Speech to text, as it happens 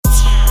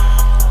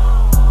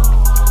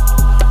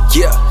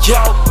Yeah,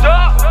 yeah.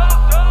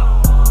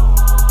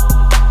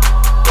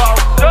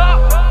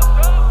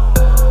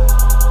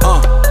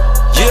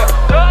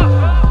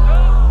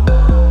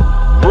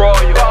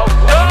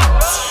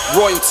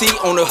 Royalty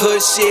on the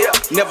hood shit.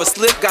 Never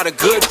slip, got a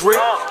good grip.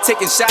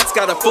 Taking shots,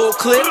 got a full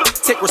clip.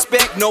 Take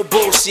respect, no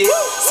bullshit.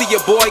 See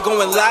your boy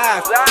going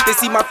live. They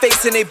see my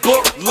face in they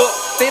book. Look,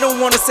 they don't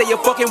wanna say a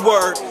fucking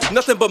word.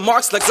 Nothing but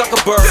marks like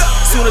Zuckerberg.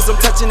 Soon as I'm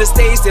touching the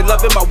stage, they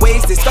loving my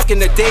ways. They stuck in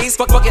the days.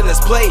 Fuck it,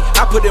 let's play.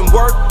 I put in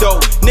work though.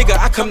 Nigga,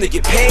 I come to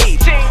get paid.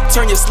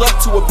 Turn your slut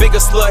to a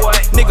bigger slut.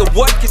 Nigga,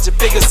 what? Get your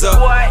figures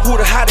up. Who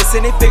the hottest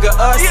and they figure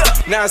us?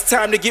 Now it's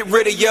time to get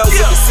rid of yo. With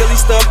the silly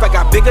stuff, I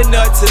got bigger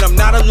nuts and I'm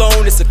not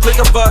alone. It's a click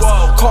of us.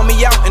 Call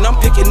me out and I'm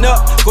picking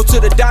up. Go to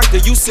the doctor,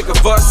 you sick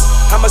of us.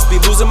 I must be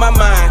losing my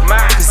mind,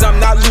 cause I'm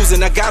not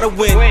losing, I gotta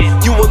win.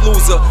 You a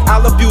loser,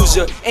 I'll abuse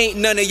ya. Ain't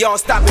none of y'all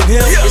stopping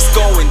him. It's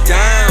going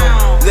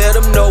down. Let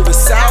them know it's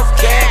South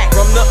Cat.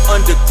 From the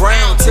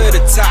underground to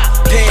the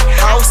top,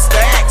 penthouse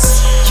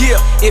stacks. Yeah,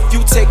 if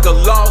you take a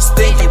loss,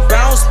 then you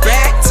bounce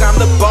back. Time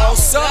to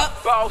boss up.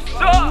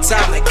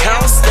 Time to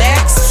count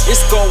stacks.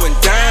 It's going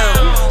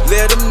down.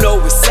 Let them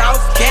know it's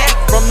South Cat.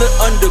 From the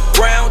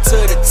underground to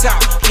the top,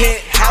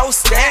 penthouse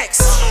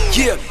stacks.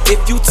 Yeah,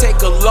 if you take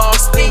a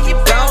loss, then you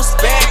bounce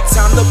back.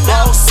 Time to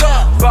boss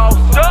up.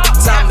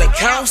 Time to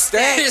count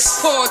stacks.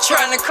 Piss poor,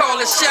 trying to call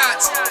the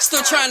shots.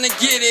 Still trying to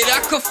get it.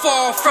 I could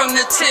fall from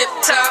the tip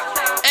top.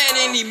 At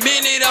any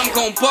minute, I'm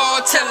gon'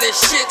 ball till this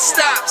shit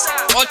stops.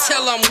 Or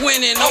till I'm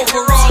winning.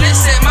 Overall, they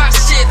said my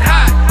shit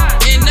hot.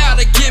 And not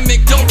a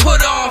gimmick. Don't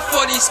put on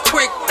for these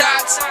quick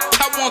dots.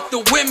 I want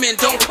the women.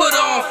 Don't put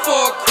on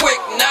for a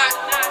quick knot.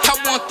 I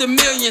want the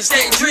millions.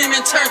 They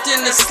dreaming turned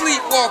into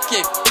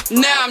sleepwalking.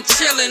 Now I'm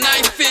chilling.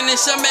 I ain't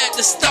finished. I'm at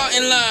the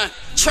starting line.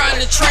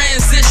 Trying to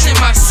transition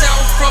myself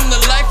from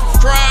the life of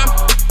crime,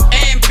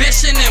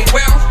 ambition and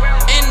wealth,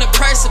 and the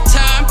price of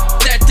time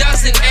that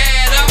doesn't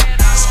add up.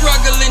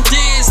 Struggling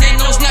days ain't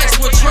those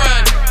nights we're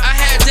trying. I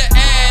had to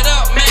add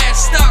up, man.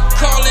 Stop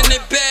calling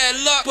it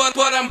bad luck,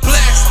 but I'm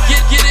blessed.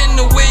 Get in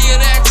the way of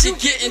that, you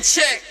getting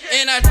checked.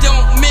 And I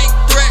don't make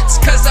threats,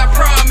 cause I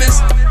promise.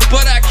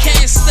 But I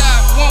can't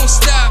stop, won't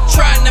stop,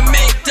 trying to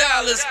make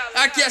dollars.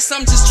 I guess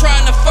I'm just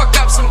trying to fuck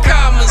up some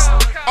commas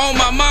on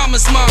my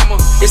mama's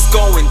mama. It's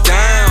going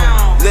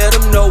down. Let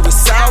them know it's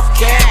South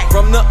Cat.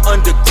 From the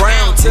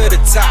underground to the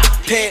top,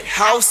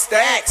 penthouse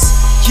stacks.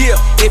 Yeah,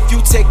 if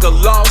you take a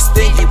loss,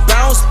 then you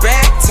bounce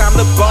back. Time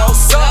to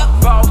boss up.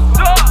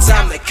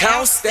 Time to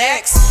count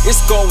stacks.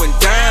 It's going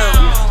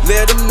down.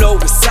 Let them know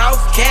it's South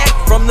Cat.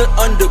 From the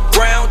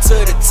underground to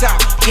the top,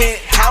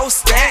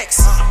 penthouse stacks.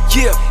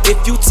 Yeah, if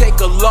you take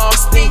a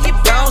loss, then you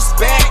bounce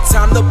back.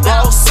 Time to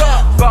boss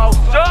up.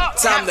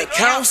 Time to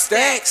count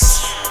stacks.